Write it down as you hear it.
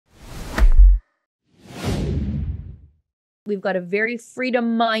we've got a very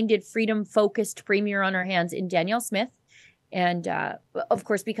freedom-minded, freedom-focused premier on our hands in Danielle Smith. And of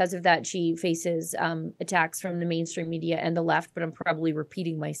course, because of that, she faces attacks from the mainstream media and the left, but I'm probably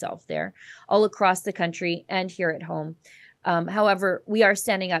repeating myself there, all across the country and here at home. However, we are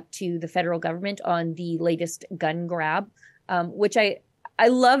standing up to the federal government on the latest gun grab, which I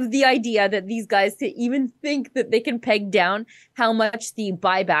love the idea that these guys to even think that they can peg down how much the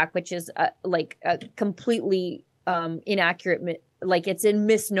buyback, which is like a completely inaccurate, like it's a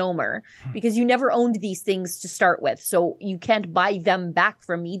misnomer, because you never owned these things to start with. So you can't buy them back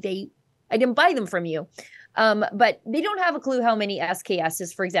from me. I didn't buy them from you. But they don't have a clue how many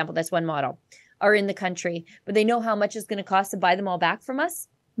SKSs, for example, that's one model, are in the country, but they know how much it's going to cost to buy them all back from us.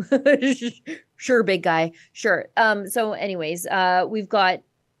 Sure, big guy. Sure. So anyways, we've got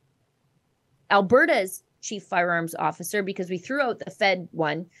Alberta's chief firearms officer, because we threw out the Fed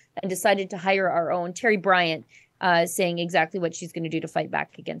one and decided to hire our own, Teri Bryant, saying exactly what she's going to do to fight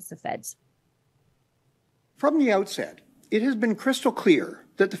back against the feds. From the outset, it has been crystal clear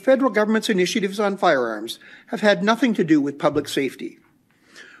that the federal government's initiatives on firearms have had nothing to do with public safety.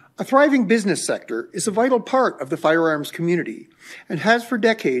 A thriving business sector is a vital part of the firearms community and has for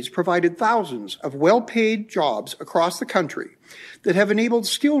decades provided thousands of well-paid jobs across the country that have enabled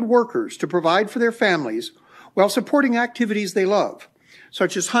skilled workers to provide for their families while supporting activities they love,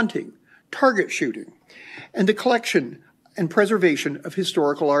 such as hunting, target shooting, and the collection and preservation of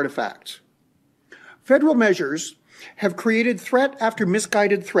historical artifacts. Federal measures have created threat after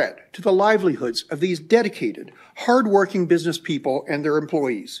misguided threat to the livelihoods of these dedicated, hard-working business people and their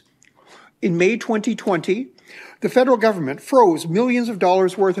employees. In May 2020, the federal government froze millions of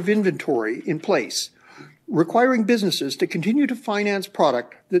dollars worth of inventory in place, requiring businesses to continue to finance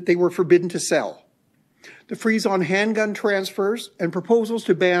product that they were forbidden to sell. The freeze on handgun transfers and proposals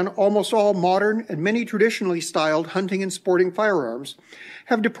to ban almost all modern and many traditionally styled hunting and sporting firearms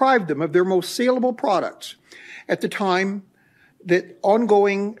have deprived them of their most saleable products at the time that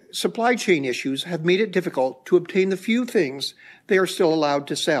ongoing supply chain issues have made it difficult to obtain the few things they are still allowed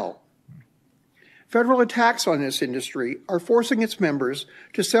to sell. Federal attacks on this industry are forcing its members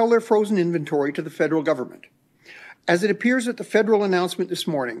to sell their frozen inventory to the federal government. As it appears that the federal announcement this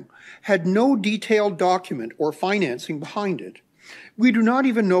morning had no detailed document or financing behind it, we do not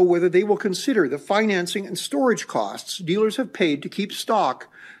even know whether they will consider the financing and storage costs dealers have paid to keep stock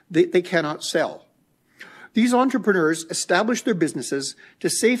that they cannot sell. These entrepreneurs establish their businesses to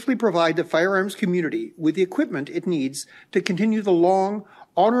safely provide the firearms community with the equipment it needs to continue the long,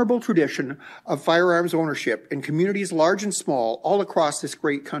 honorable tradition of firearms ownership in communities large and small all across this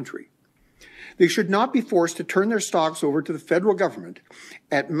great country. They should not be forced to turn their stocks over to the federal government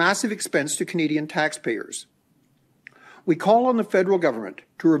at massive expense to Canadian taxpayers. We call on the federal government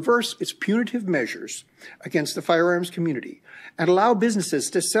to reverse its punitive measures against the firearms community and allow businesses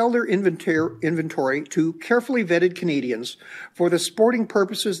to sell their inventory to carefully vetted Canadians for the sporting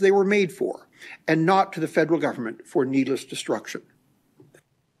purposes they were made for, and not to the federal government for needless destruction.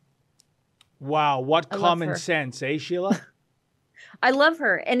 Wow, what common sense, eh, Sheila? I love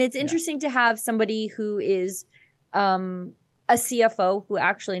her. And it's interesting to have somebody who is a CFO who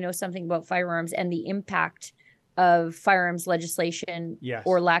actually knows something about firearms and the impact of firearms legislation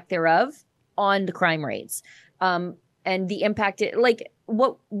or lack thereof on the crime rates. And the impact, like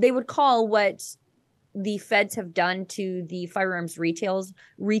what they would call what the feds have done to the firearms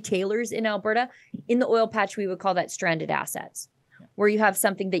retailers in Alberta. In the oil patch, we would call that stranded assets, where you have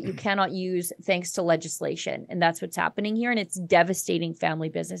something that you cannot use thanks to legislation. And that's what's happening here. And it's devastating family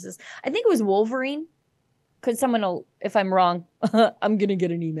businesses. I think it was Wolverine. Could someone will, if I'm wrong, I'm going to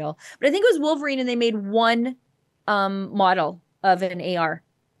get an email. But I think it was Wolverine, and they made one model of an AR.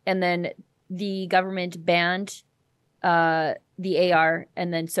 And then the government banned the AR.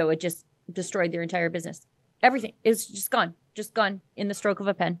 And then so it just destroyed their entire business. Everything is just gone in the stroke of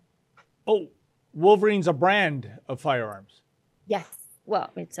a pen. Oh, Wolverine's a brand of firearms. Yes. Well,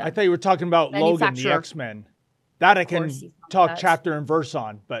 it's I thought you were talking about Logan, the X-Men. That I can talk chapter and verse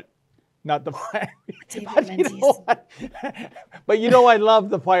on, but not the but you know, I love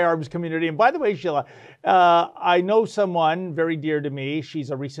the firearms community. And by the way, Sheila, I know someone very dear to me.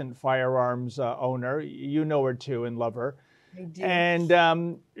 She's a recent firearms owner. You know her too and love her. I do.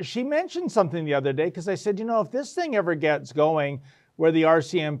 And she mentioned something the other day, because I said, you know, if this thing ever gets going where the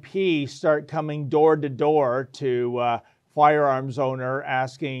RCMP start coming door to door to firearms owner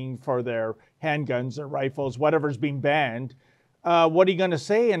asking for their handguns or rifles, whatever's being banned, what are you going to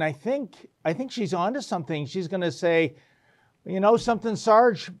say? And I think she's onto something. She's going to say, you know something,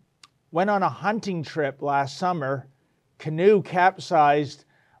 Sarge? Went on a hunting trip last summer, canoe capsized,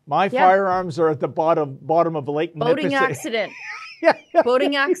 My firearms are at the bottom of Lake Boating Nipissing. accident. Yeah.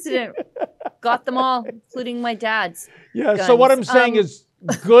 Boating accident. Got them all, including my dad's. Yeah. Guns. So what I'm saying is,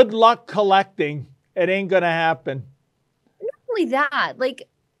 good luck collecting. It ain't gonna happen. Not only that, like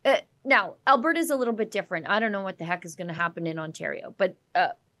now Alberta's a little bit different. I don't know what the heck is going to happen in Ontario, but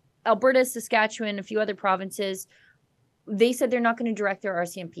Alberta, Saskatchewan, a few other provinces, they said they're not going to direct their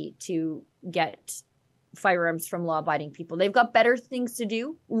RCMP to get firearms from law-abiding people. They've got better things to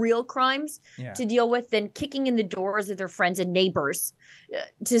do, real crimes to deal with, than kicking in the doors of their friends and neighbors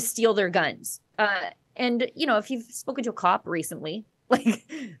to steal their guns. And, you know, if you've spoken to a cop recently, like,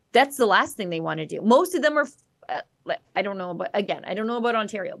 that's the last thing they want to do. Most of them are, I don't know about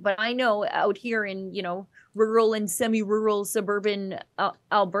Ontario, but I know out here in, you know, rural and semi-rural suburban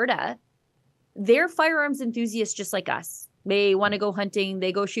Alberta, they're firearms enthusiasts just like us. They want to go hunting.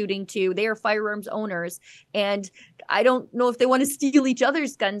 They go shooting too. They are firearms owners. And I don't know if they want to steal each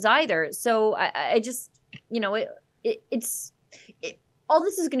other's guns either. So I just, you know, all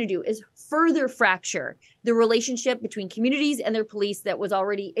this is going to do is further fracture the relationship between communities and their police that was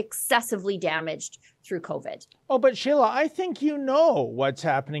already excessively damaged through COVID. Oh, but Sheila, I think you know what's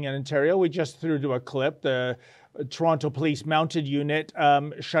happening in Ontario. We just threw to a clip the Toronto Police Mounted Unit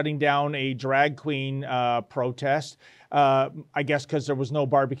shutting down a drag queen protest. I guess because there was no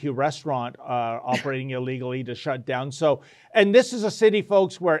barbecue restaurant operating illegally to shut down. So, and this is a city,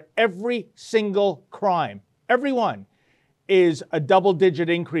 folks, where every single crime, everyone, is a double-digit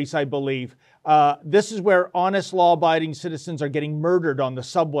increase, I believe. This is where honest, law-abiding citizens are getting murdered on the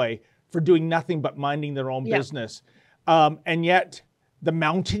subway for doing nothing but minding their own business. And yet, the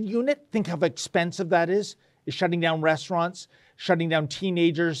Mounted Unit, think how expensive that is shutting down restaurants, shutting down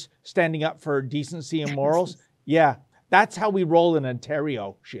teenagers, standing up for decency and morals. Yeah, that's how we roll in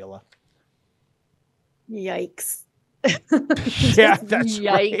Ontario, Sheila. Yikes. Yeah, that's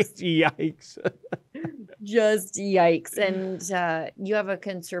right. Yikes. Just yikes. And you have a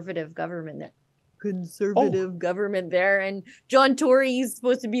conservative government there. Government there. And John Tory, he's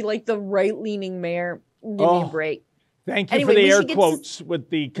supposed to be like the right-leaning mayor. Give me a break. Thank you for the air quotes with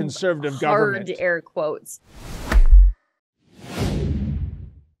the conservative government. Hard air quotes.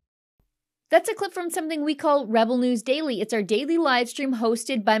 That's a clip from something we call Rebel News Daily. It's our daily live stream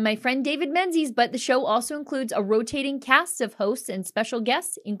hosted by my friend David Menzies, but the show also includes a rotating cast of hosts and special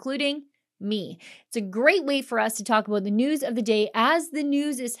guests, including me. It's a great way for us to talk about the news of the day as the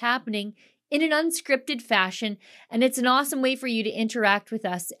news is happening in an unscripted fashion, and it's an awesome way for you to interact with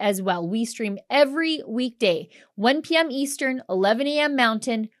us as well. We stream every weekday, 1 p.m. Eastern, 11 a.m.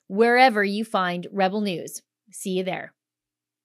 Mountain, wherever you find Rebel News. See you there.